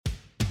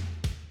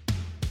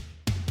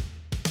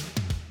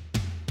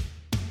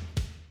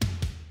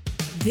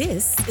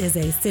This is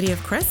a City of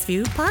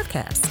Crestview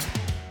podcast.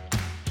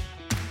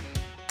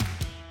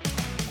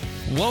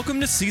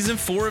 Welcome to Season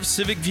 4 of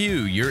Civic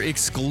View, your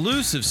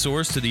exclusive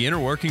source to the inner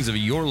workings of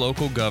your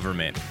local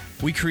government.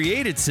 We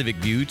created Civic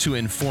View to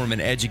inform and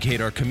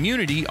educate our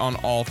community on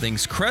all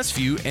things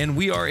Crestview, and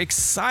we are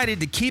excited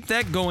to keep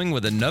that going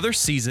with another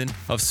season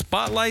of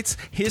spotlights,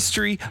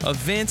 history,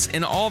 events,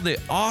 and all the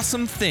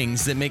awesome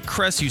things that make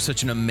Crestview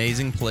such an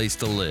amazing place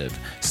to live.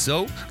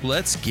 So,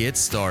 let's get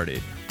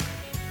started.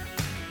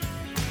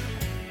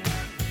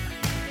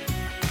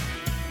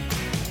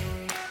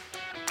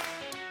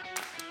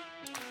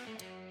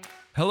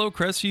 Hello,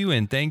 Crestview,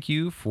 and thank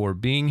you for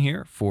being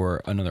here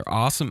for another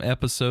awesome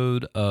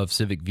episode of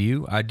Civic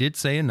View. I did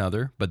say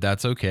another, but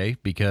that's okay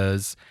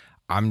because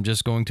I'm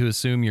just going to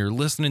assume you're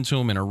listening to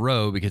them in a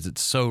row because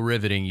it's so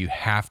riveting. You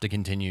have to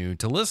continue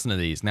to listen to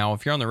these. Now,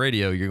 if you're on the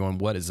radio, you're going,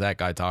 what is that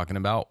guy talking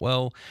about?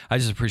 Well, I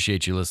just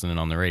appreciate you listening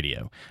on the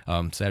radio.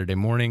 Saturday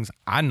mornings,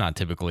 I'm not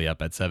typically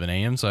up at 7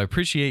 a.m., so I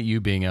appreciate you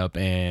being up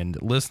and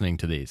listening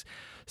to these.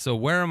 So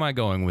where am I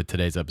going with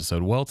today's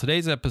episode? Well,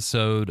 today's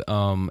episode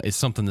is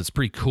something that's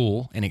pretty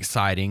cool and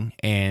exciting,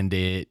 and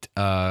it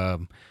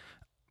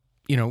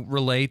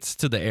relates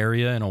to the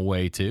area in a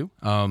way too.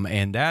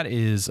 And that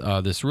is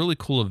this really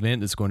cool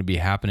event that's going to be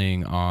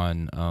happening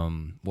on,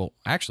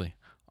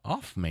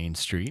 off Main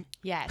Street.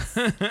 Yes.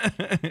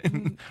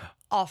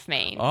 Off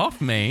Main. Off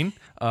Main.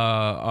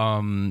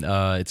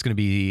 It's going to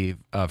be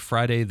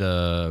Friday.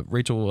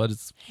 Rachel, what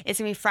is? It's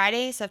going to be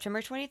Friday, September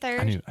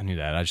 23rd. I knew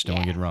that. I just don't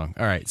want to get it wrong.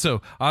 All right.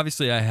 So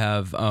obviously, I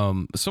have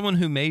someone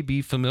who may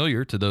be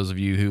familiar to those of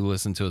you who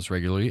listen to us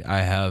regularly. I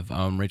have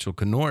Rachel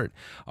Knort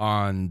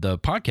on the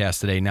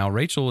podcast today. Now,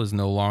 Rachel is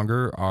no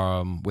longer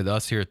with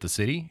us here at the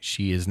city.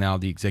 She is now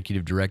the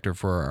executive director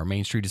for our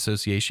Main Street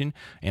Association,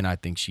 and I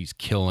think she's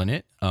killing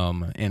it.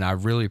 And I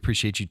really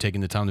appreciate you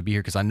taking the time to be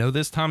here because I know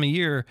this time of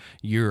year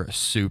you're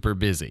super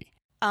busy.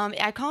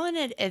 I call it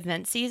an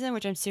event season,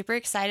 which I'm super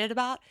excited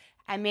about.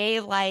 I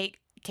may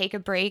take a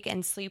break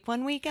and sleep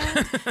one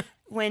weekend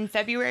when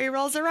February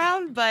rolls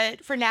around,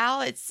 but for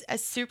now it's a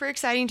super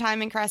exciting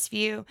time in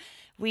Crestview.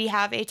 We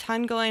have a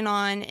ton going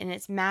on and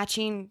it's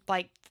matching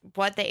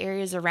what the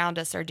areas around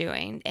us are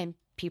doing, and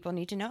people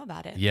need to know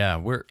about it.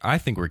 Yeah, I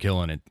think we're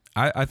killing it.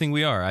 I think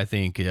we are. I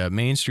think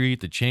Main Street,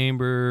 the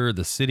Chamber,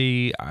 the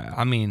city.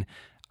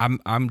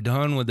 I'm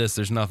done with this.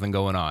 There's nothing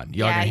going on.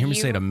 Y'all gonna hear me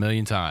say it a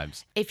million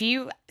times. If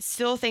you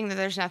still think that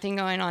there's nothing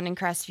going on in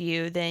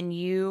Crestview, then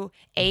you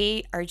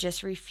are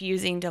just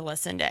refusing to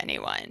listen to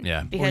anyone.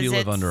 Yeah, or you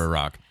live under a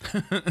rock.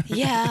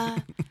 Yeah.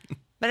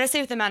 But I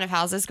say with the amount of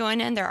houses going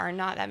in, there are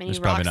not that many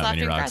rocks left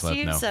in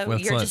Crestview, no. so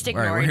you're just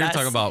ignoring us. All right, we're here to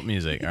talk about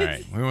music. All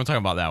right, we won't talk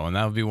about that one.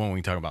 That'll be one we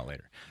can talk about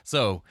later.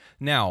 So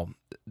now,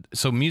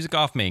 Music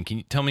Off Main, can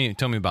you tell me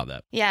about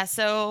that? Yeah,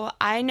 so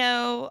I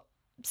know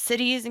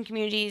cities and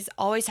communities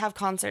always have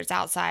concerts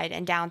outside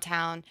and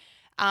downtown.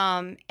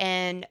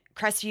 And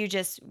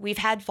Crestview we've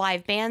had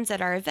live bands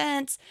at our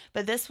events,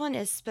 but this one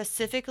is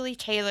specifically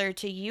tailored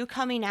to you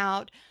coming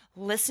out,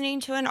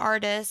 listening to an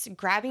artist,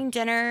 grabbing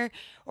dinner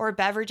or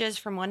beverages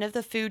from one of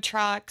the food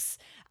trucks,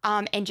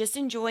 and just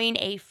enjoying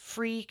a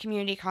free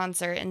community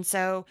concert. And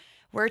so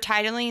we're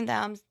titling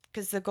them,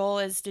 because the goal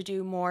is to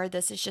do more.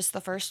 This is just the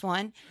first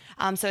one.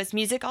 So it's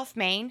Music Off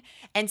Main.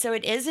 And so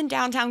it is in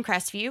downtown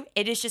Crestview.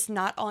 It is just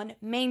not on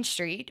Main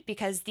Street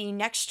because the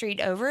next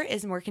street over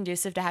is more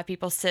conducive to have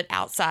people sit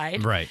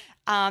outside. Right.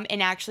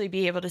 And actually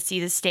be able to see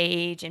the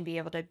stage and be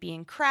able to be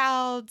in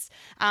crowds.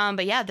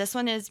 But yeah, this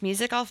one is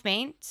Music Off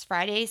Main. It's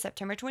Friday,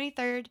 September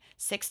 23rd,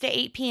 6 to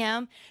 8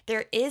 p.m.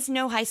 There is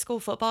no high school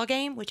football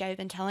game, which I've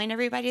been telling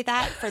everybody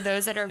that for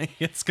those that are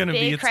it's gonna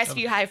big be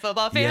Crestview High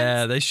football fans.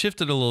 Yeah, they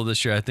shifted a little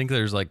this year. I think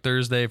there's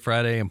Thursday,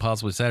 Friday, and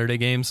possibly Saturday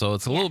games, so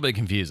it's a little bit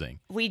confusing.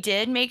 We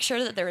did make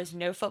sure that there was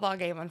no football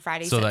game on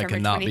Friday, so September 23rd. So that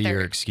cannot be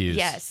your excuse.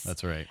 Yes.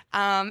 That's right.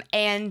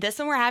 And this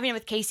one we're having it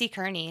with Casey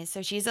Kearney.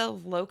 So she's a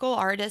local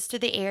artist to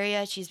the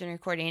area. She's been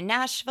recording in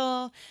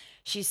Nashville.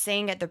 She's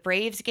sang at the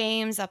Braves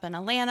games up in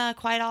Atlanta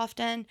quite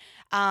often.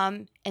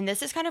 And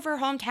this is kind of her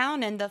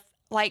hometown. And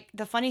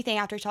the funny thing,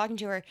 after talking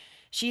to her,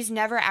 she's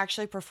never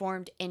actually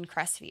performed in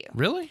Crestview.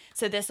 Really?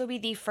 So this will be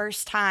the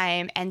first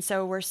time. And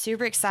so we're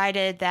super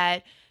excited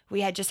that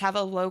we just have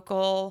a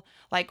local,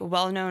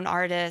 well-known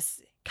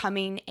artist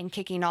coming and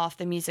kicking off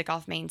the Music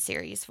Off Main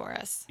series for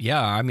us.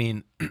 Yeah, I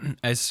mean,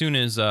 as soon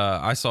as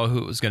I saw who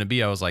it was going to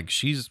be, I was like,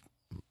 she's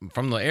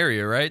from the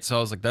area, right? So I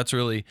was like, that's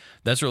really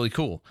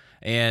cool.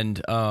 And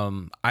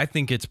I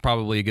think it's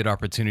probably a good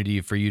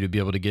opportunity for you to be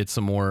able to get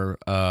some more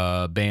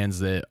bands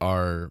that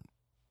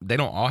they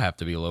don't all have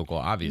to be local,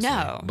 obviously.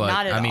 No, but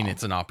not at all.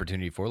 It's an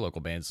opportunity for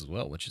local bands as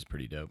well, which is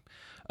pretty dope.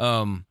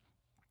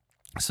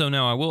 So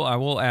now I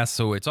will ask,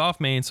 so it's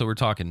off Main, so we're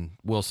talking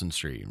Wilson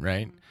Street,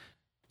 right?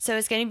 So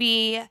it's going to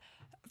be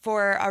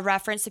for a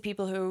reference to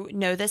people who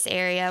know this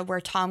area, where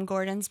Tom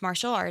Gordon's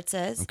Martial Arts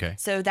is. Okay.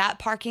 So that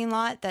parking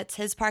lot, that's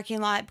his parking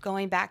lot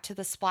going back to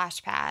the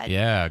splash pad.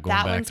 Yeah, going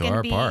that back to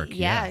our park.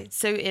 Yeah.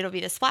 So it'll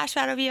be the splash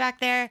pad will be back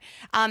there.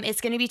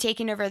 It's going to be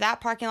taking over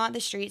that parking lot, the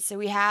street. So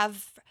we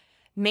have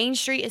Main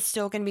Street is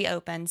still going to be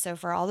open. So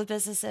for all the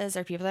businesses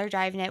or people that are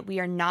driving it, we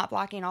are not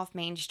blocking off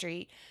Main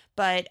Street.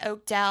 But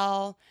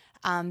Oakdale,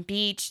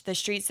 Beach, the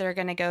streets that are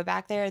going to go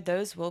back there,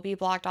 those will be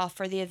blocked off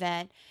for the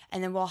event.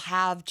 And then we'll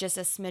have just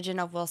a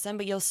smidgen of Wilson,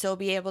 but you'll still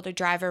be able to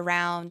drive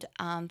around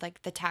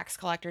like the tax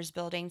collector's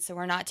building. So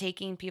we're not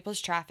taking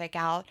people's traffic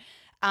out.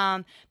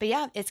 But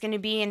yeah, it's going to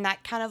be in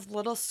that kind of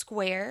little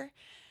square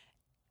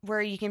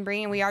where you can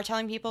bring, and we are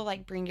telling people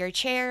like bring your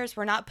chairs.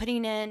 We're not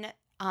putting in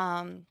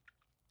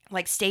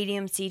like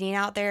stadium seating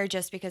out there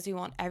just because we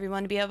want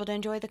everyone to be able to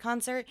enjoy the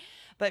concert,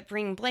 but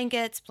bring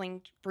blankets,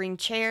 bring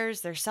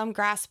chairs. There's some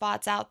grass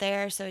spots out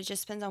there, so it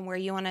just depends on where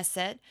you want to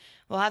sit.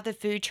 We'll have the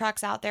food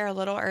trucks out there a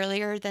little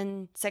earlier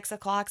than 6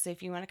 o'clock, so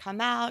if you want to come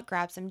out,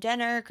 grab some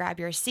dinner, grab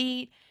your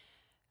seat,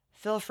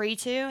 feel free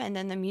to, and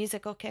then the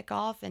music will kick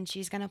off, and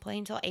she's going to play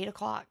until 8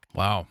 o'clock.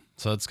 Wow.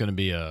 So that's going to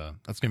be a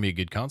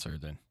good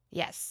concert then.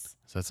 Yes.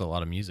 So that's a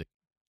lot of music.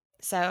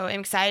 So I'm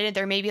excited.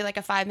 There may be like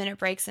a 5-minute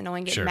break, so no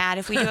one gets Sure. mad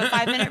if we do a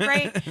 5-minute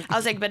break. I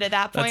was like, but at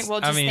that point,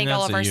 we'll just thank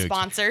all of our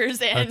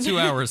sponsors. A And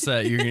 2-hour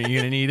set, you're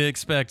gonna need to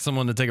expect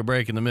someone to take a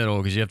break in the middle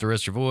because you have to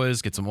rest your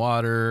voice, get some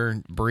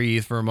water,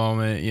 breathe for a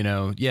moment.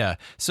 Yeah.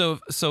 So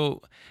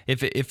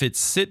if it's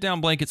sit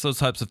down blankets, those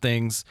types of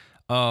things.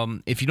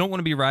 If you don't want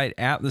to be right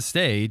at the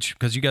stage,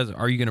 because you guys,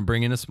 are you going to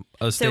bring in a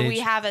stage? So we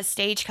have a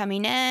stage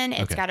coming in.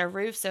 It's Okay. got a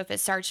roof, so if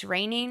it starts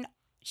raining,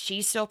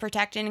 she's still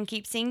protected and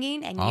keeps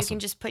singing, and you Awesome. can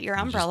just put your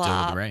You just umbrella deal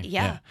with up. the rain.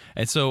 Yeah.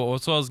 And so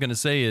what I was going to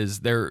say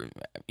is there,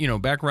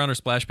 back around our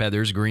splash pad,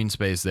 there's green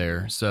space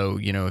there. So,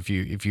 if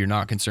you're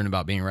not concerned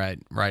about being right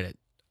at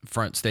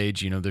front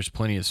stage, there's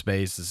plenty of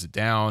space to sit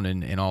down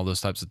and all those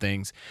types of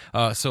things.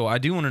 So I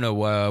do want to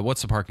know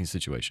what's the parking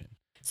situation?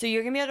 So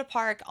you're going to be able to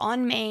park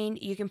on Main.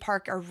 You can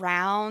park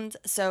around.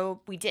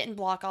 So we didn't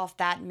block off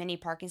that many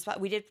parking spots.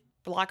 We did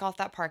block off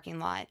that parking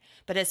lot.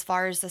 But as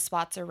far as the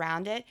spots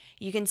around it,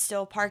 you can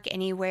still park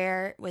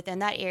anywhere within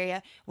that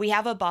area. We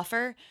have a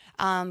buffer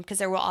because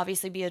there will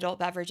obviously be adult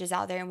beverages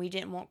out there, and we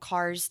didn't want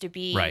cars to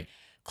be Right.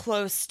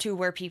 close to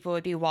where people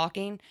would be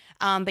walking.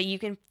 But you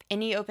can,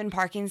 any open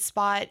parking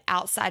spot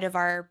outside of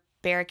our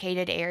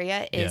barricaded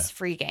area is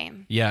free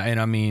game. Yeah. And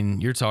I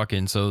mean, you're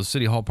talking, so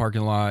City Hall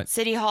parking lot,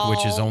 City Hall,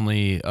 which is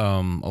only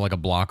like a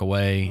block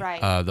away.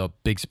 Right. The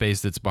big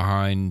space that's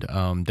behind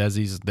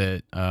Desi's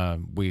that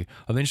we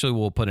eventually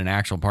will put an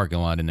actual parking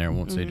lot in there. It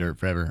won't stay dirt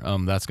forever.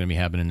 That's going to be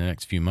happening in the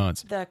next few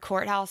months. the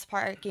courthouse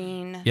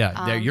parking.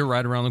 Yeah, you're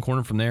right around the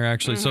corner from there,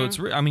 actually. So it's,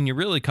 you're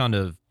really kind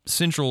of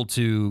central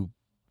to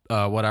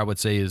what I would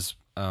say is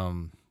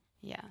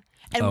Yeah.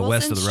 And Wilson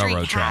west of the Street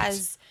railroad tracks.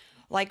 has,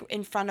 like,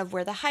 in front of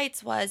where the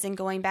Heights was and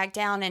going back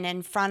down, and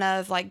in front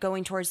of, like,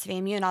 going towards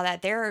FAMU and all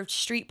that, there are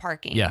street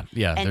parking. Yeah,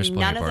 And there's plenty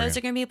none of of those parking.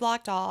 are going to be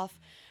blocked off.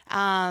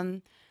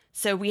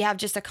 So we have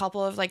just a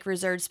couple of, like,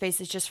 reserved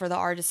spaces just for the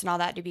artists and all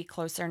that to be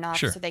closer enough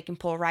Sure. so they can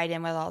pull right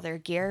in with all their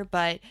gear.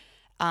 But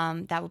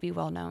that will be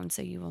well known,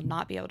 so you will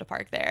not be able to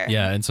park there.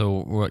 Yeah, and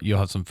so you'll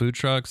have some food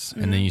trucks,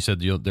 and then you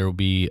said there will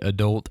be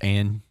adult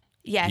and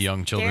Yes,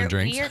 young children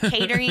drinks. We are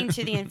catering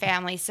to the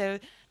family. So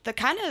the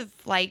kind of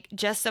like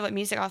gist of what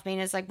Music Off Main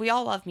is, like, we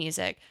all love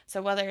music.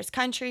 So whether it's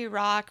country,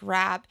 rock,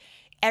 rap,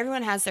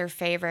 everyone has their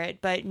favorite,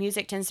 but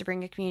music tends to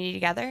bring a community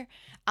together.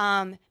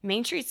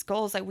 Main Street's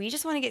goal is, like, we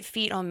just want to get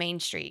feet on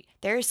Main Street.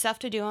 There is stuff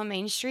to do on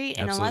Main Street,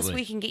 and unless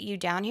Absolutely. we can get you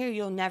down here,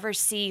 you'll never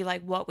see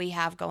like what we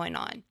have going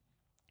on.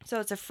 So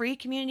it's a free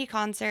community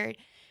concert.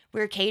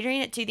 We're catering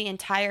it to the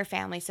entire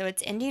family. So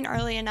it's ending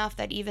early enough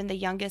that even the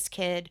youngest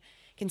kid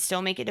can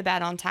still make it to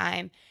bed on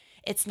time.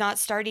 It's not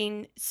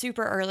starting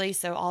super early,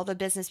 so all the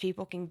business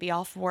people can be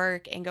off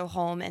work and go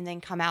home and then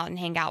come out and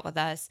hang out with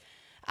us.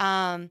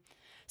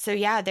 So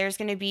yeah,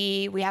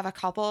 we have a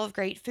couple of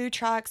great food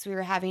trucks. We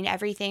were having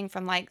everything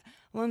from like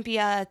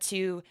lumpia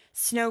to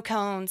snow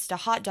cones to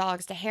hot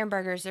dogs to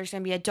hamburgers. There's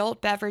going to be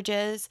adult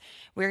beverages.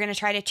 We're going to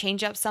try to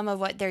change up some of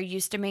what they're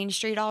used to Main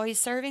Street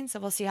always serving. So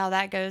we'll see how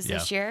that goes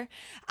this year.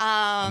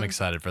 I'm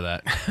excited for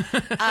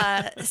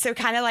that. So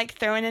kind of like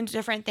throwing in a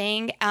different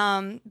thing.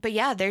 But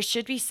yeah, there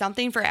should be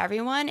something for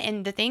everyone.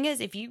 And the thing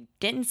is, if you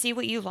didn't see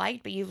what you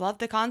liked, but you loved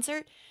the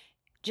concert,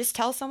 just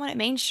tell someone at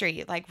Main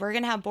Street. Like, we're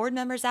going to have board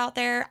members out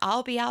there.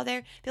 I'll be out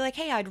there. Be like,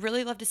 hey, I'd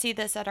really love to see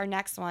this at our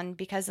next one,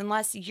 because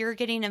unless you're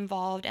getting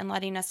involved and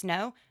letting us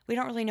know, we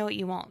don't really know what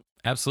you want.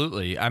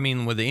 Absolutely. I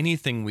mean, with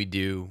anything we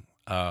do,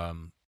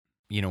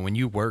 when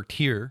you worked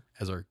here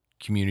as our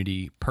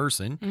community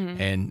person,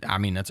 and I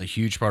mean, that's a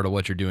huge part of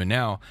what you're doing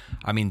now.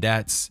 I mean,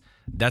 that's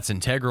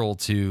integral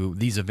to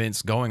these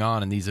events going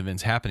on and these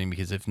events happening,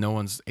 because if no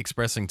one's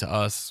expressing to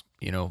us,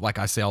 like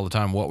I say all the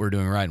time, what we're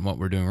doing right and what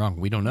we're doing wrong,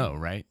 we don't know,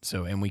 right?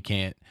 So, and we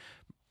can't,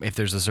 if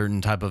there's a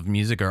certain type of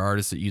music or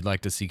artist that you'd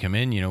like to see come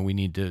in, we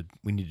need to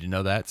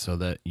know that so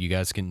that you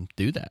guys can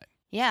do that.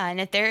 Yeah,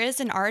 and if there is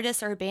an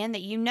artist or a band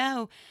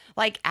that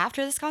like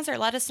after this concert,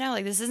 let us know.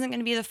 Like, this isn't going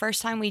to be the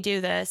first time we do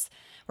this.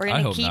 We're I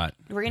gonna hope keep not.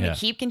 we're gonna Yeah.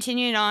 keep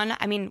continuing on.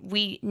 I mean,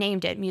 we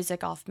named it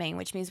Music Off Main,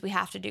 which means we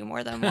have to do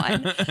more than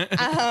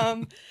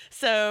one.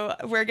 So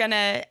we're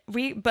gonna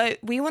but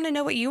we want to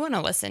know what you want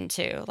to listen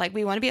to. Like,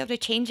 we want to be able to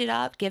change it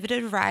up, give it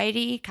a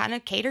variety, kind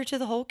of cater to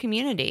the whole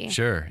community.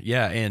 Sure.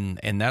 Yeah.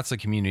 And that's a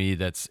community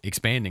that's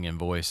expanding in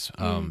voice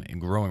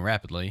and growing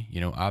rapidly,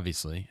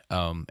 obviously.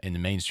 And the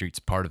Main Street's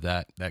part of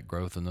that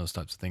growth and those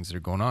types of things that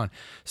are going on.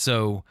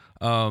 So,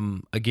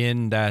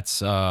 again,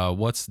 that's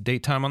what's the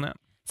date time on that?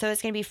 So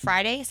it's going to be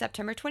Friday,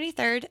 September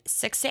 23rd,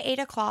 6 to 8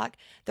 o'clock.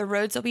 The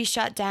roads will be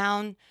shut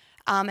down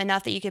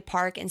enough that you could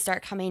park and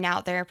start coming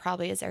out there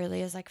probably as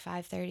early as like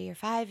 5:30 or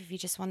 5 if you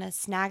just want to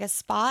snag a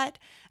spot.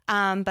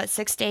 But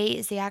 6 to 8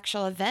 is the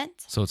actual event.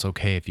 So it's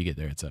okay if you get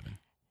there at 7.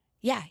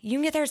 Yeah, you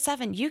can get there at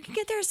 7. You can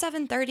get there at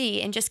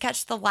 7:30 and just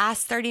catch the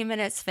last 30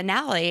 minutes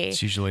finale.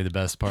 It's usually the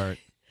best part.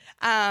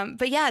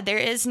 But yeah,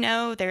 there's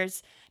no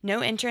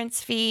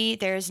entrance fee.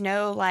 There's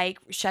no like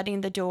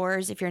shutting the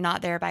doors if you're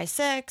not there by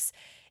 6.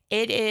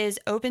 It is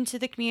open to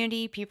the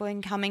community. People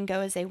can come and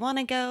go as they want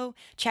to go.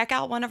 Check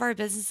out one of our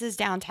businesses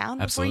downtown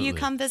before you Absolutely.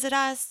 come visit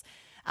us.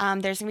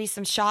 There's going to be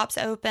some shops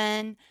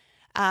open.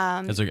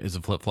 Is a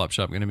flip-flop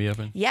shop going to be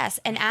open? Yes,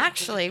 and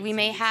actually we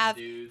may have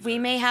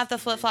the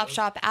flip-flop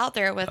shop out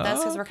there with us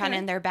because we're kind of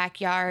in their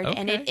backyard,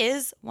 and it Okay.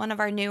 is one of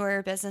our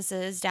newer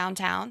businesses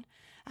downtown.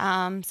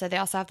 So they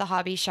also have the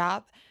hobby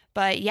shop.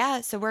 But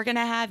yeah, so we're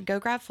gonna go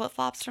grab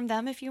flip-flops from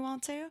them if you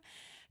want to.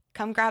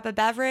 Come grab a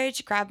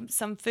beverage, grab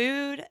some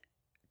food,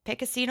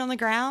 pick a seat on the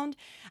ground.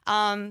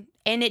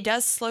 And it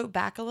does slope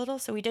back a little,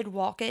 so we did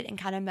walk it and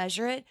kind of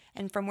measure it.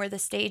 And from where the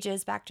stage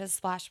is back to the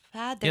splash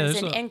pad, there's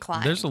an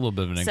incline. There's a little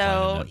bit of an incline in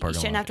So that you parking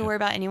shouldn't lot, have to yeah. worry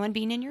about anyone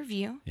being in your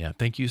view. Yeah.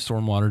 Thank you,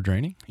 stormwater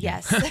draining.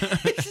 Yes.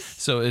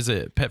 So is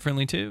it pet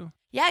friendly too?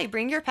 Yeah, you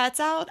bring your pets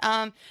out.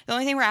 The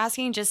only thing we're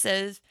asking just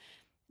is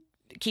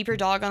keep your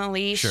dog on a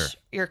leash, Sure.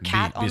 your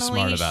cat Be on a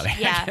smart leash. about it.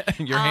 Yeah.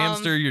 Your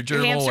hamster, your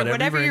gerbil,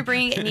 whatever you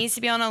bring. bring, it needs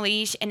to be on a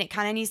leash, and it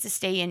kind of needs to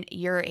stay in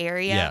your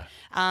area.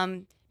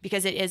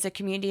 Because it is a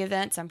community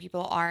event. Some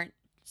people aren't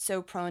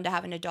so prone to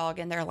having a dog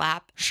in their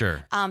lap,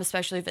 Sure.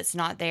 especially if it's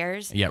not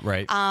theirs. Yeah,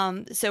 right.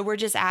 So we're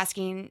just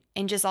asking,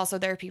 and just also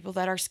there are people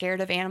that are scared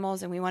of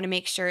animals, and we want to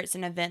make sure it's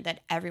an event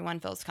that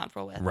everyone feels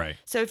comfortable with. Right.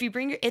 So if you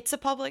it's a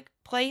public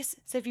place.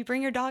 So if you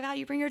bring your dog out,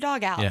 you bring your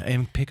dog out. Yeah,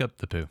 and pick up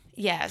the poo.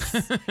 Yes.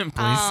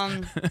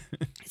 Please.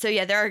 So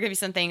yeah, there are going to be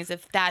some things,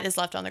 if that is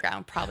left on the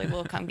ground, probably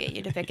will come get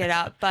you to pick it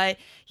up. But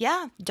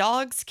yeah,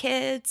 dogs,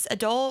 kids,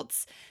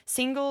 adults,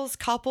 singles,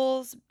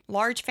 couples,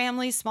 large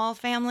families, small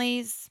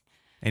families,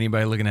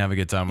 Anybody looking to have a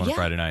good time on a Yeah.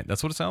 Friday night.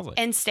 That's what it sounds like.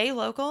 and stay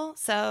local.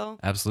 So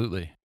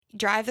Absolutely.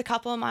 drive the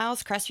couple of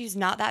miles. Crestview's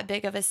not that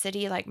big of a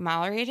city like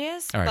mile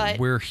radius, All right, but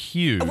we're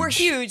huge. we're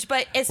huge.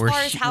 But as far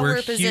as how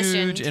we're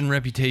positioned, huge in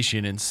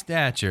reputation and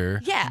stature.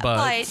 Yeah,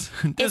 but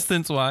but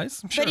distance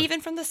wise, sure. But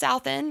even from the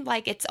south end,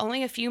 like it's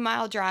only a few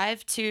mile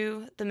drive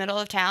to the middle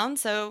of town.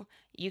 So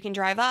you can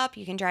drive up,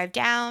 you can drive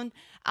down,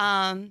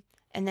 and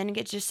then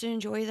get just to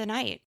enjoy the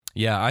night.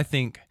 Yeah, I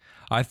think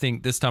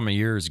this time of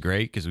year is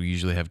great because we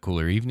usually have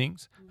cooler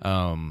evenings.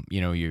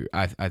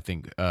 I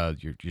think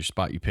your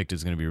spot you picked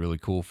is going to be really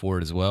cool for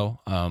it as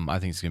well. I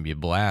think it's going to be a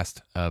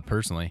blast,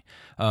 personally.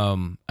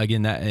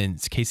 Again, and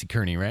it's Casey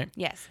Kearney, right?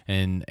 Yes.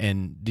 And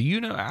do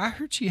you know? I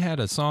heard she had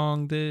a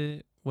song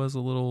that was a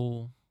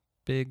little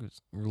big,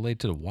 related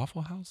to the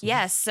Waffle House.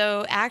 Yes.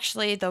 So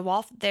actually,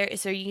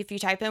 if you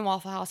type in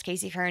Waffle House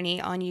Casey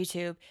Kearney on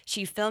YouTube,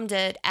 she filmed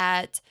it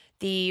at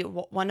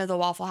one of the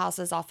Waffle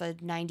Houses off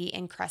of 90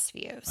 in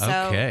Crestview.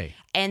 So, Okay.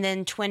 And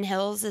then Twin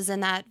Hills is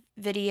in that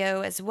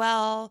video as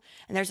well.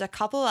 And there's a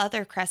couple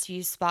other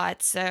Crestview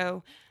spots.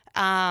 So,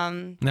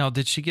 Now,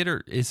 did she get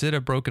her? Is it a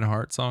Broken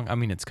Heart song? I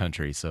mean, it's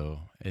country, so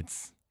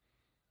it's.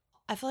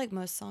 I feel like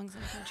most songs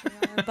in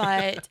country are,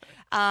 but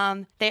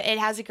it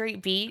has a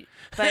great beat.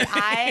 But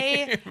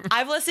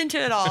I've listened to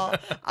it all.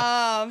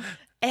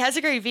 It has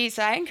a great beat,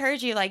 so I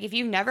encourage you. Like, if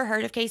you've never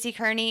heard of Casey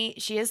Kearney,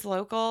 she is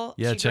local.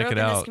 Yeah, she check grew it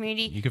up in out. this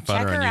community. You can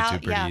find Check her on out.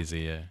 YouTube pretty Yeah. easy.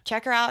 Yeah.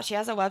 Check her out. She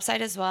has a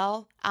website as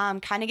well.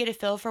 Kind of get a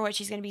feel for what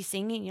she's going to be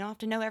singing. You don't have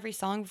to know every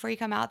song before you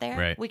come out there.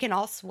 Right. We can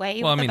all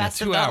sway. Well, I with mean, the a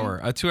best of them.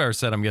 2-hour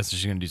set. I'm guessing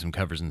she's gonna do some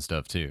covers and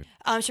stuff too.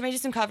 She may do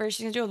some covers.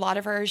 She's going to do a lot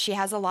of hers. She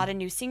has a lot of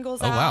new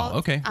singles Oh out. wow.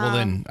 Okay. Well,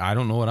 then I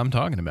don't know what I'm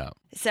talking about.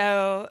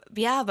 So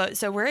yeah,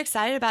 so we're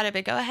excited about it,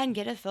 but go ahead and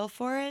get a feel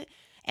for it.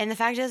 And the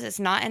fact is, it's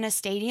not in a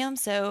stadium.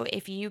 So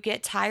if you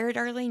get tired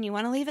early and you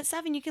want to leave at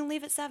 7, you can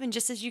leave at 7,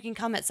 just as you can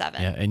come at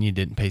 7. Yeah, and you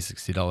didn't pay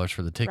 $60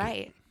 for the ticket.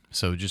 Right.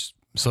 So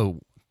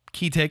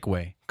key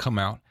takeaway: come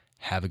out,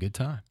 have a good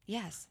time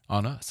Yes.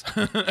 on us.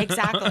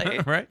 Exactly.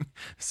 Right.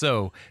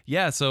 So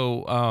yeah.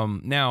 So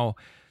now,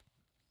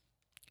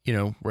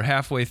 we're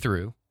halfway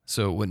through.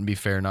 So it wouldn't be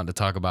fair not to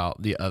talk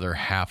about the other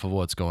half of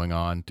what's going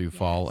on through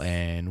fall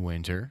and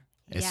winter.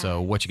 And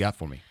so what you got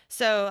for me?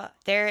 So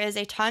there is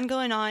a ton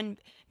going on.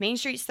 Main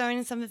Street's throwing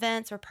in some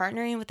events. We're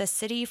partnering with the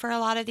city for a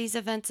lot of these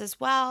events as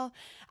well.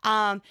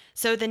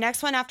 So the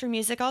next one after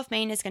Music Off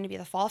Main is going to be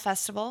the Fall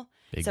Festival.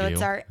 Big so deal.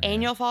 It's our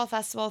annual Fall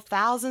Festival.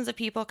 Thousands of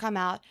people come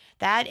out.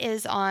 That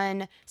is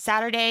on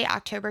Saturday,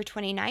 October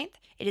 29th.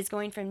 It is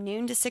going from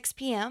noon to 6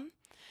 p.m.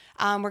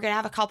 We're going to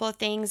have a couple of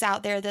things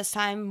out there this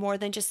time, more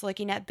than just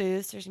looking at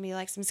booths. There's going to be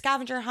like some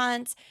scavenger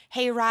hunts,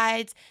 hay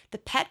rides. The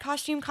pet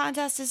costume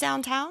contest is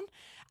downtown.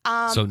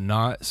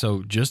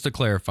 So just to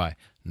clarify,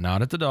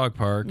 not at the dog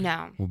park.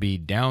 No. We'll be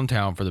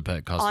downtown for the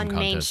pet costume On contest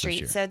Main this Street.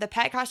 year. So the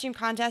pet costume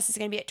contest is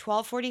going to be at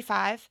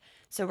 12:45.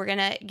 So we're going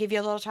to give you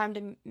a little time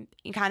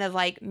to kind of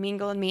like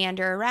mingle and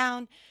meander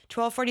around.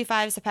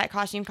 12:45 is the pet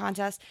costume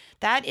contest.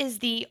 That is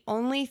the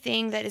only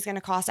thing that is going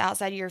to cost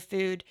outside of your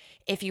food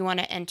if you want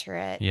to enter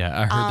it. Yeah,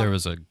 I heard there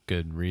was a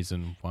good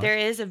reason why. There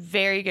is a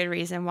very good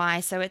reason why.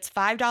 So it's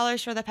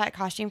 $5 for the pet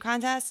costume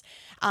contest.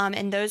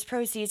 And those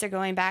proceeds are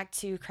going back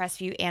to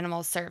Crestview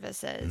Animal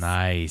Services.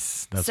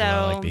 Nice. That's what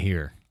I like to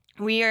hear.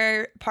 We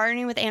are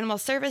partnering with Animal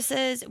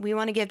Services. We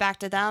want to give back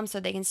to them so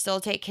they can still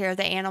take care of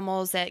the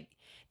animals that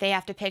they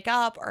have to pick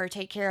up or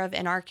take care of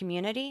in our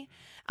community.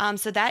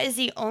 So that is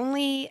the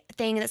only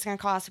thing that's going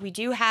to cost. We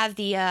do have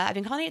the, I've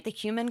been calling it the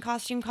human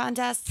costume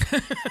contest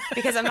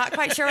because I'm not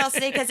quite sure what else to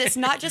say because it's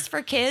not just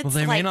for kids. Well,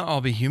 they may not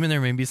all be human. There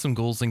may be some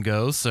ghouls and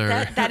ghosts. Or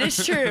That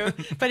is true.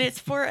 But it's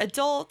for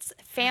adults,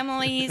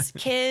 families,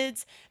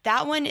 kids.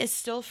 That one is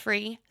still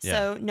free.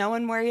 So no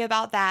one worry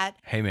about that.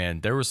 Hey,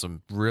 man, there were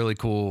some really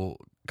cool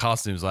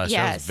costumes last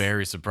year. I was Yes.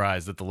 very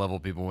surprised at the level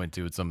people went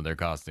to with some of their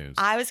costumes.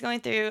 I was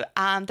going through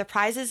the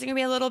prizes are going to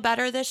be a little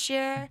better this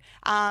year.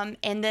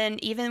 And then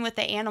even with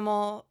the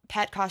animal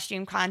pet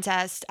costume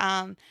contest,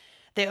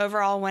 the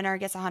overall winner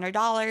gets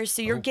 $100.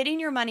 So you're getting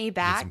your money Get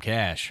back. some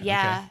cash.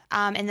 Yeah.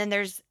 And then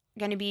there's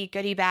going to be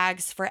goodie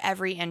bags for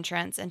every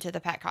entrance into the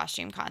pet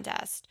costume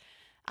contest.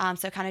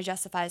 So it kind of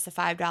justifies the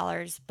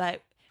 $5.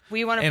 But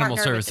we want to Animal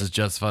partner Services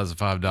justifies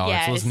the $5.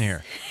 Yes. Listen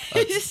here.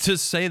 To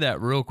say that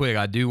real quick,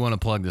 I do want to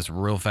plug this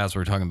real fast.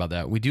 We're talking about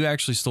that. We do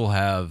actually still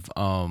have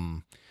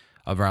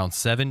around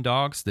 7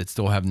 dogs that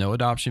still have no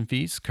adoption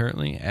fees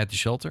currently at the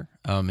shelter.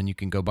 And you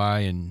can go by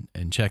and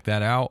check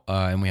that out.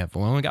 And we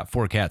only got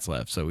 4 cats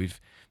left. So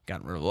we've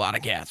gotten rid of a lot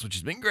of cats, which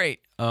has been great.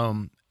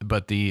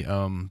 But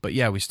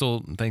yeah, we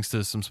still, thanks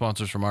to some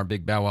sponsors from our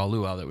big Bow Wow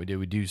Luau that we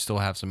do still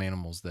have some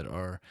animals that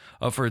are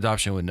up for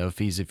adoption with no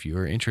fees. If you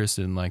are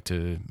interested and like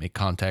to make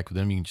contact with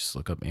them, you can just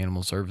look up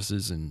Animal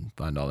Services and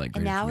find all that great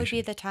And now would information.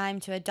 be the time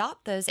to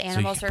adopt those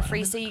animals for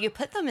free so you could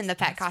put them in the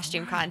pet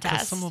costume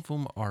contest. Some of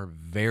them are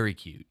very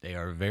cute. They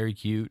are very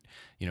cute.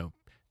 You know,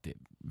 the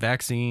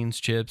vaccines,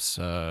 chips,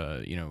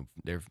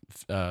 they're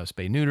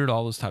spay neutered,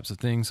 all those types of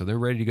things. So they're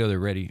ready to go. They're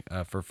ready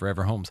for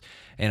forever homes.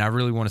 And I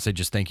really want to say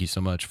just thank you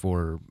so much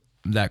for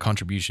that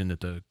contribution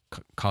that the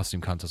costume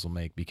contest will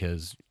make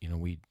because,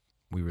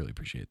 we really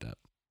appreciate that.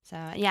 So,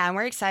 yeah, and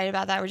we're excited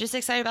about that. We're just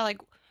excited about like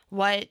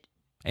what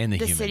And the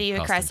human city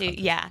of costume Crestview.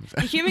 contest. Yeah.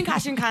 The human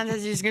costume contest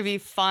is just going to be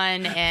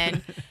fun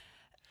and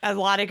a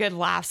lot of good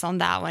laughs on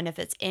that one if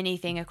it's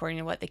anything according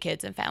to what the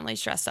kids and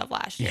families dressed up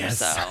last year. Yes.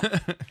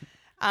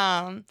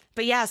 So,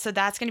 but yeah, so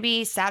that's going to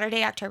be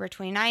Saturday, October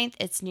 29th.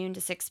 It's noon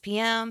to 6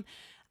 p.m.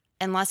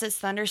 Unless it's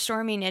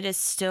thunderstorming, it is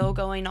still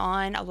going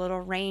on. A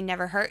little rain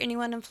never hurt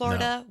anyone in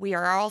Florida. No. We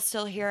are all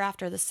still here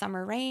after the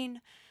summer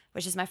rain,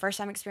 which is my first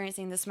time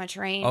experiencing this much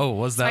rain. Oh,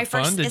 was that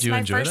fun? Did you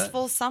enjoy that? It's my first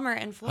full summer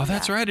in Oh, Florida.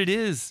 that's right. It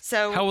is.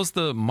 So- how was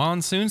the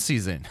monsoon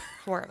season?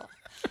 Horrible.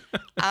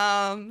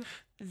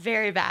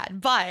 Very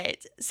bad. But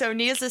so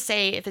needless to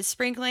say, if it's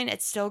sprinkling,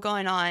 it's still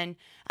going on.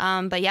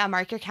 But yeah,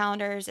 mark your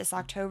calendars. It's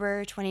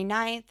October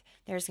 29th.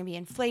 There's going to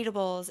be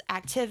inflatables,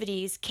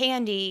 activities,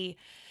 candy.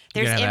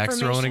 You There's gonna have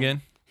information. axe throwing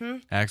again?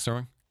 Axe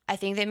throwing? I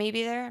think they may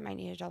be there. I might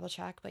need to double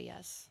check, but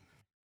yes.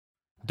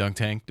 Dunk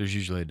tank? There's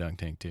usually a dunk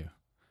tank too.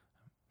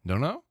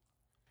 Don't know?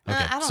 Okay,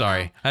 I don't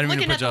sorry. know. I didn't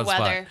mean to Looking put you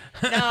on at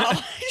the the spot. weather.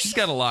 No. She's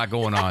got a lot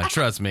going on.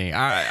 Trust me.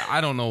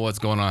 I don't know what's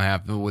going on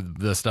happen with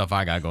the stuff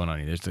I got going on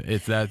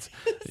either.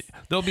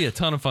 There'll be a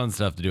ton of fun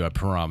stuff to do. I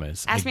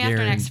promise. Ask me after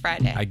next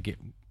Friday.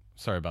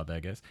 Sorry about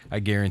that, guys. I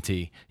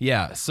guarantee.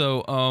 Yeah.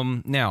 So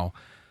now,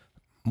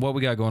 what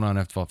we got going on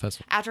after Fall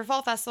Festival? After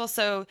Fall Festival,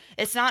 so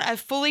it's not a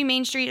fully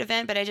Main Street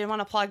event, but I did want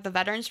to plug the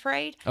Veterans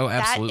Parade. Oh,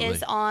 absolutely. That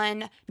is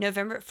on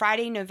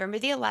Friday, November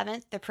the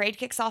 11th. The parade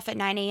kicks off at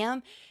 9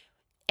 a.m.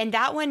 And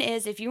that one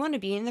is, if you want to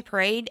be in the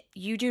parade,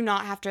 you do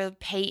not have to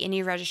pay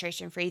any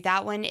registration fee.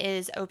 That one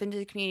is open to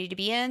the community to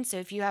be in. So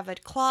if you have a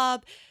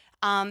club,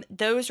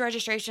 those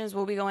registrations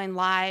will be going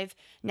live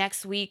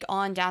next week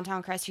on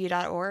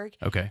downtowncrestview.org.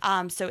 Okay.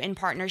 So in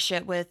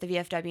partnership with the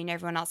VFW and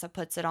everyone else that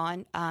puts it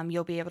on,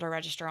 you'll be able to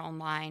register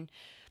online.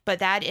 But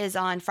that is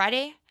on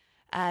Friday,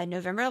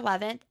 November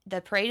 11th.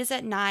 The parade is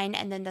at 9,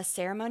 and then the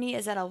ceremony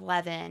is at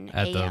 11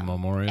 At the a.m.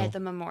 memorial? At the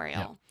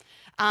memorial.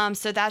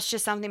 So that's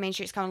just something Main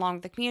Street's coming along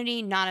with the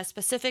community, not a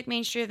specific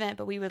Main Street event,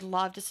 but we would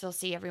love to still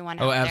see everyone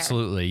out Oh, there.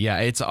 absolutely. Yeah,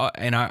 it's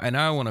and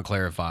I want to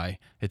clarify.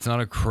 It's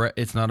not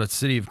a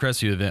City of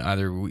Crestview event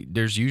either.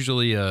 There's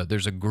usually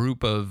there's a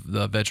group of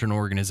the veteran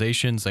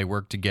organizations. They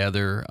work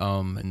together,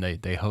 and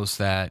they host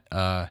that,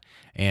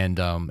 and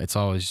it's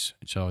always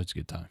a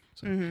good time.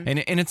 So.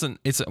 And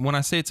it's when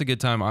I say it's a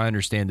good time, I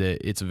understand that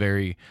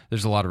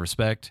there's a lot of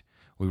respect.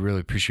 We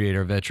really appreciate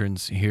our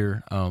veterans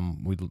here.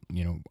 We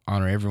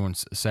honor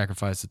everyone's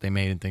sacrifice that they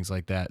made and things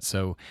like that.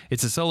 So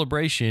it's a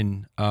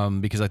celebration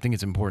because I think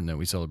it's important that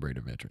we celebrate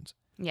our veterans.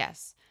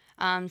 Yes.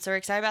 So we're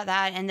excited about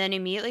that. And then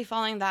immediately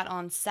following that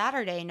on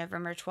Saturday,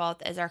 November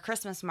 12th, is our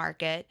Christmas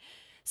market.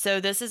 So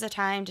this is a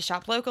time to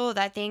shop local.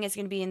 That thing is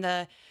going to be in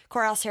the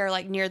courthouse here,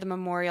 like near the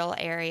memorial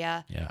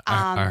area. Yeah,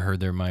 I heard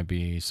there might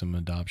be some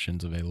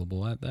adoptions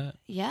available at that.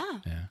 Yeah.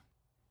 Yeah.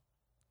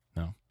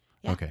 No.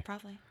 Yeah, Okay.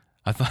 probably.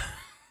 I thought.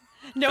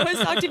 No one's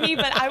talked to me,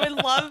 but I would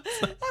love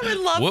for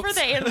Whoops.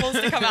 the animals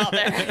to come out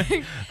there.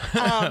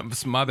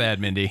 My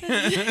bad, Mindy.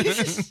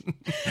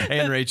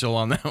 And Rachel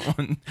on that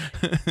one.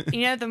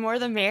 The more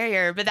the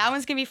merrier. But that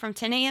one's going to be from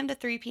 10 a.m. to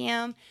 3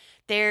 p.m.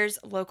 There's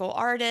local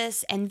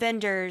artists and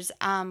vendors.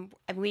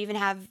 We even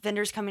have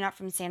vendors coming up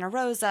from Santa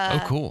Rosa.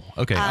 Oh, cool.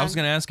 Okay. I was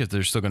going to ask if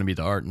there's still going to be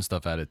the art and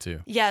stuff at it too.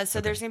 Yeah, so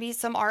there's going to be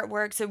some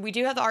artwork. So we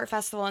do have the art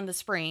festival in the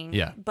spring.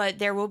 Yeah. But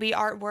there will be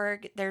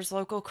artwork. There's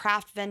local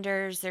craft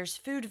vendors. There's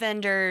food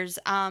vendors.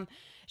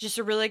 Just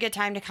a really good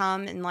time to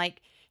come and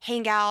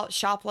hang out,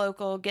 shop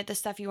local, get the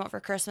stuff you want for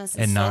Christmas.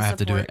 And still not have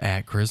to do support. it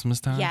at Christmas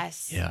time?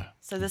 Yes. Yeah.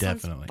 So this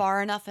definitely. one's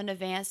far enough in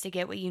advance to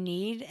get what you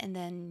need, and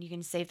then you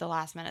can save the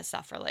last minute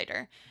stuff for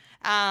later.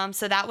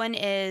 So that one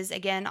is,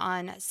 again,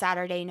 on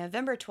Saturday,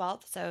 November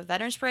 12th. So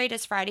Veterans Parade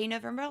is Friday,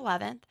 November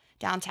 11th,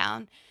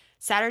 downtown.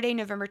 Saturday,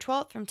 November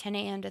 12th from 10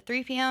 a.m. to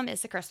 3 p.m.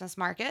 is the Christmas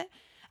market.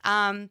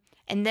 And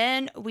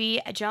then we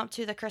jump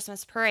to the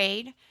Christmas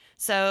parade.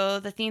 So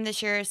the theme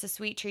this year is the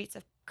Sweet Treats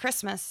of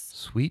Christmas.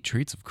 Sweet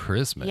Treats of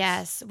Christmas.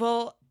 Yes.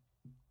 Well,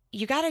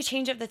 you got to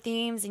change up the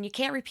themes, and you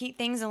can't repeat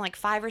things in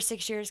 5 or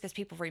 6 years because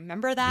people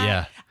remember that.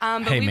 Yeah.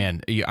 But Hey,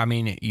 man, I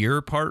mean,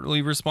 you're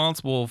partly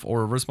responsible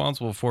for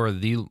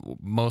the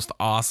most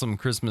awesome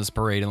Christmas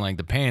parade in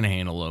the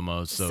Panhandle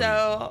almost.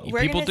 So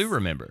people do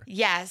remember.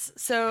 Yes.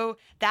 So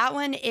that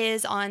one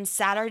is on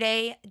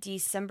Saturday,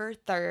 December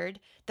 3rd.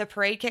 The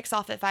parade kicks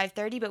off at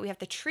 5:30, but we have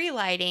the tree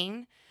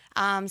lighting.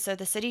 So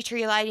the city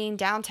tree lighting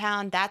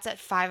downtown, that's at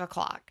 5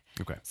 o'clock.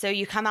 Okay. So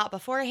you come out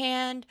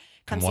beforehand,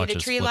 come And see watch the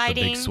us tree flip the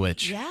lighting. big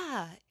switch.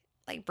 Yeah.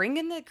 Bring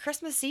in the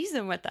Christmas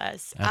season with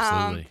us.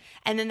 Absolutely.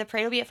 And then the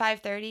parade will be at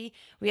 5:30.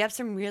 We have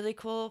some really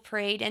cool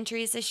parade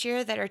entries this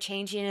year that are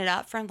changing it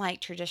up from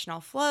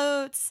traditional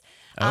floats.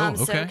 Oh,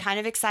 okay. So kind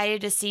of excited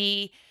to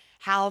see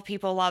how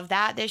people love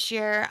that this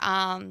year.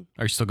 Are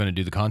you still going to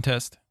do the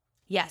contest?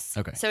 Yes.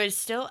 Okay. So it's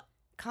still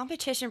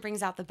competition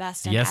brings out the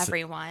best in Yes,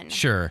 everyone.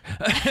 Sure.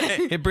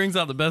 It brings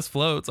out the best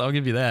floats. I'll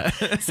give you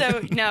that.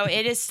 So no,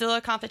 it is still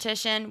a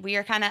competition. We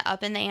are kind of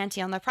upping the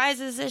ante on the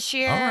prizes this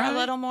year a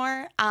little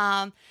more,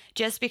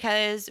 just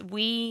because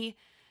we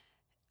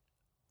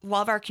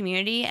love our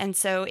community. And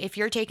so if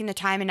you're taking the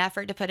time and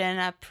effort to put in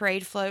a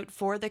parade float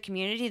for the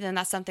community, then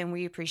that's something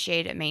we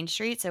appreciate at Main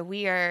Street. So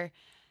we are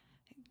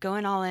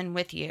going all in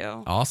with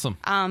you. Awesome.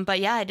 But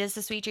yeah, it is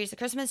the Sweet Treats of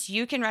Christmas.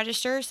 You can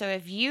register. So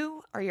if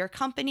you or your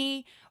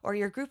company or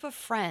your group of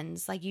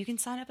friends, you can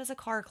sign up as a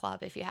car club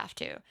if you have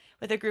to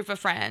with a group of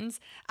friends.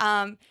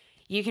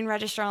 You can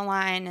register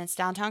online. It's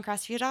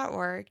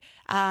downtowncrestview.org.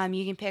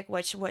 You can pick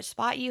which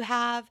spot you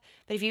have.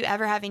 But if you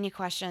ever have any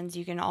questions,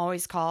 you can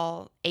always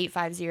call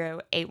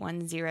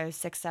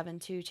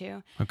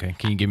 850-810-6722. Okay.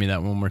 Can you give me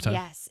that one more time?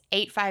 Yes,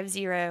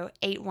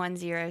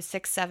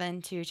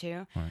 850-810-6722.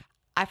 All right.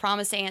 I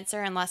promise to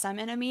answer unless I'm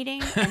in a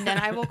meeting, and then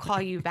I will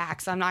call you back.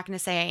 So I'm not going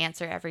to say I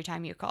answer every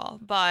time you call.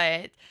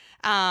 But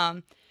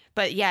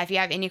yeah, if you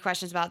have any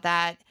questions about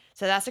that.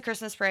 So that's the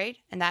Christmas parade,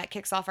 and that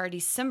kicks off our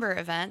December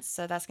events.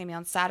 So that's going to be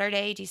on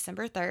Saturday,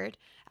 December 3rd.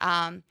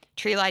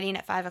 Tree lighting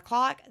at 5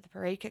 o'clock. The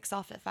parade kicks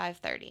off at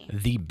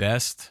 5:30. The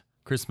best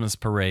Christmas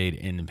parade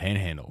in the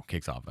Panhandle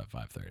kicks off at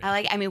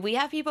 5:30. We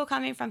have people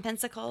coming from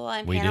Pensacola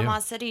and We do. Panama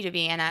City to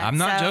be in it. I'm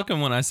not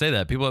joking when I say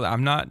that.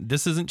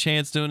 This isn't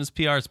Chance doing his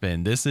PR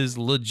spin. This is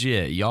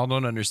legit. Y'all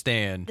don't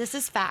understand. This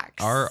is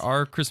facts.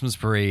 Our Christmas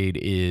parade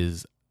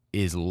is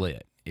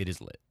lit. It is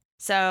lit.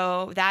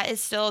 So that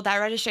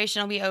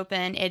registration will be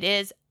open.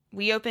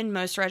 We open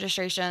most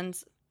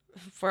registrations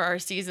for our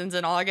seasons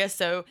in August.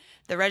 So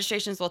the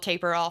registrations will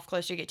taper off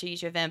closer you get to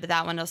each event, but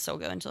that one will still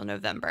go until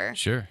November.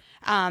 Sure.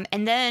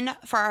 And then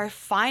for our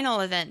final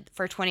event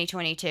for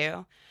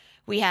 2022,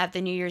 we have the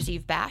New Year's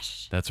Eve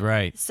Bash. That's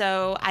right.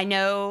 So I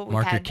know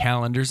Mark your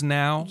calendars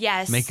now.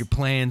 Yes. Make your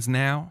plans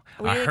now.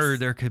 We I heard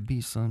there could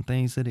be some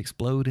things that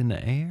explode in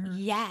the air.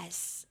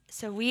 Yes.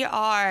 So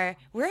we're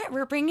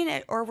bringing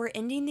it, or we're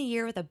ending the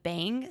year with a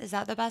bang. Is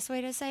that the best way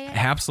to say it?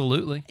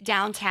 Absolutely.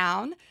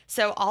 Downtown.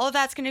 So all of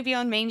that's going to be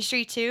on Main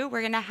Street too.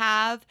 We're going to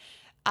have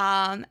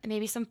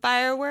maybe some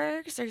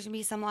fireworks. There's going to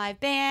be some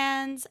live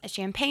bands, a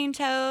champagne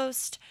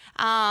toast.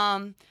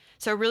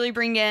 So really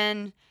bring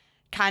in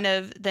kind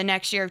of the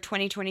next year of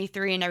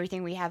 2023 and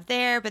everything we have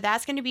there. But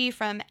that's going to be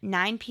from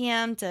 9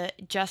 p.m. to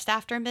just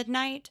after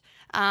midnight.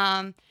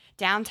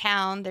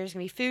 Downtown, there's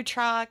going to be food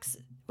trucks.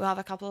 We'll have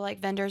a couple of like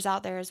vendors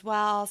out there as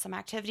well, some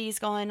activities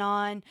going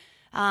on.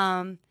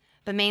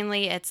 But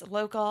mainly it's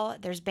local.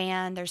 There's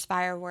band, there's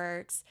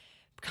fireworks.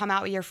 Come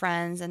out with your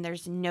friends, and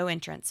there's no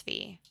entrance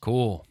fee.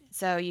 Cool.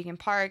 So you can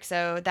park.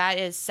 So that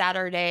is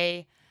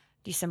Saturday,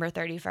 December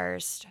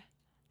 31st.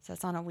 So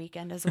it's on a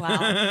weekend as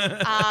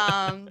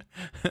well.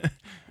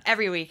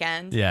 Every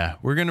weekend. Yeah,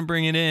 we're going to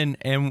bring it in,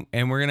 and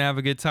we're going to have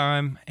a good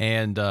time.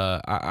 And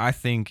I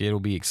think it'll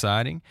be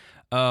exciting.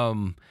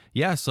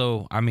 Yeah,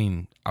 so, I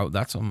mean,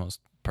 that's almost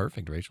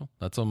perfect, Rachel.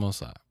 That's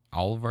almost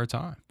all of our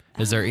time.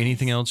 Is there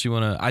anything else you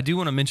want to... I do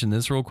want to mention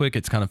this real quick.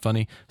 It's kind of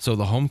funny. So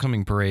the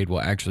homecoming parade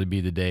will actually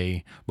be the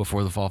day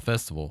before the fall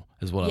festival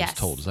is what I was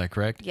told. Is that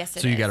correct? Yes, it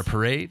is. So you got a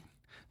parade,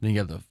 then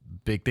you got the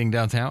big thing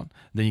downtown,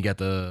 then you got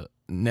the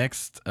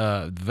next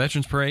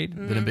Veterans Parade,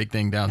 then a big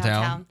thing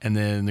downtown, and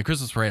then the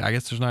Christmas Parade. I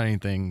guess there's not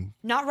anything...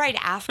 Not right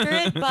after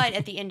it, but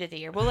at the end of the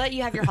year. We'll let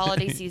you have your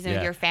holiday season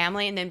with your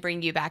family and then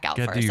bring you back out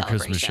for a celebration. Got to do your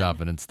Christmas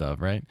shopping and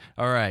stuff, right?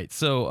 All right.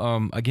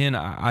 So, again,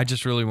 I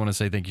just really want to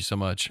say thank you so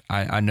much.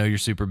 I know you're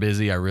super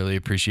busy. I really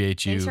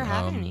appreciate you. Thanks for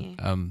having me.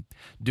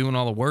 Doing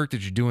all the work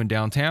that you're doing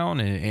downtown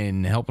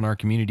and helping our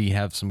community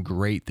have some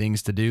great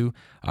things to do.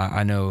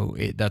 I know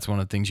that's one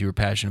of the things you were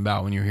passionate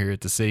about when you were here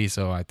at the city,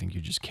 so I think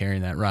you're just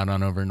carrying that right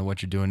on over into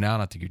what you're doing now,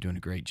 and I think you're doing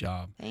a great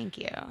job. Thank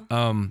you.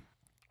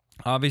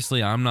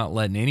 Obviously, I'm not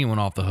letting anyone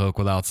off the hook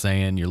without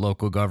saying your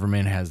local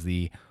government has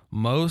the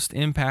most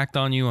impact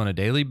on you on a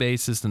daily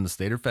basis than the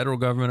state or federal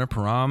government. I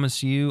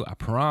promise you.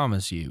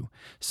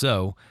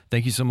 So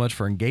thank you so much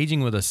for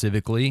engaging with us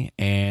civically,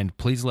 and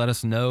please let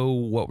us know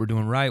what we're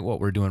doing right,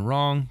 what we're doing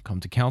wrong. Come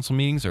to council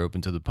meetings. They're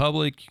open to the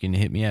public. You can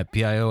hit me at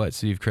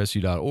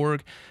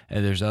pio@cityofcrestview.org.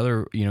 And there's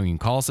other, you can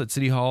call us at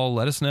City Hall.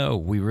 Let us know.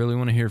 We really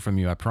want to hear from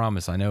you. I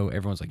promise. I know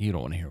everyone's like, you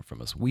don't want to hear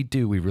from us. We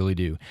do. We really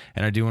do.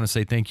 And I do want to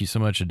say thank you so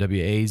much to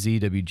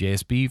WAAZ,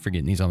 WJSB for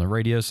getting these on the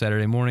radio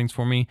Saturday mornings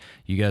for me.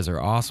 You guys are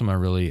awesome. I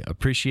really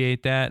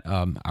appreciate that.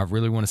 I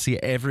really want to see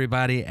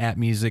everybody at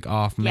Music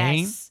Off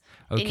Main. Yes.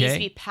 Okay. It needs to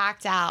be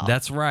packed out.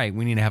 That's right.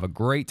 We need to have a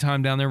great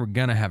time down there. We're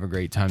going to have a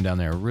great time down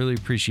there. I really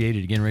appreciate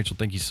it. Again, Rachel,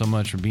 thank you so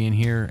much for being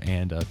here,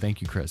 and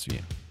thank you,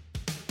 Crestview.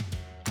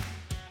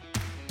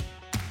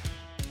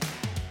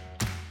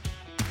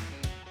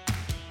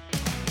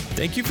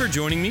 Thank you for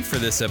joining me for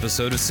this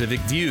episode of Civic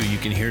View. You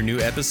can hear new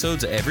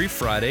episodes every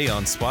Friday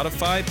on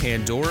Spotify,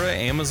 Pandora,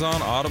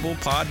 Amazon, Audible,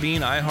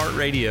 Podbean,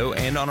 iHeartRadio,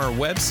 and on our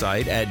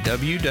website at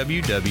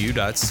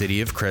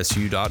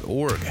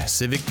www.cityofcrestview.org.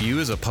 Civic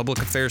View is a public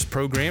affairs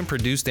program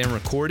produced and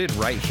recorded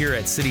right here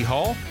at City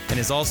Hall, and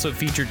is also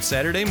featured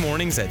Saturday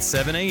mornings at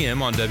 7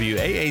 a.m. on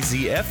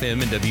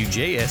WAAZ-FM and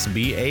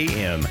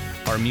WJSB-AM.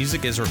 Our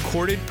music is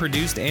recorded,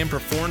 produced, and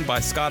performed by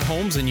Scott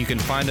Holmes, and you can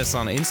find us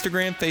on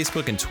Instagram,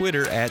 Facebook, and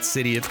Twitter at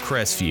City of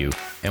Crestview.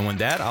 And with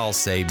that, I'll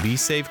say be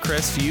safe,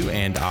 Crestview,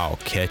 and I'll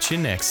catch you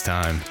next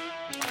time.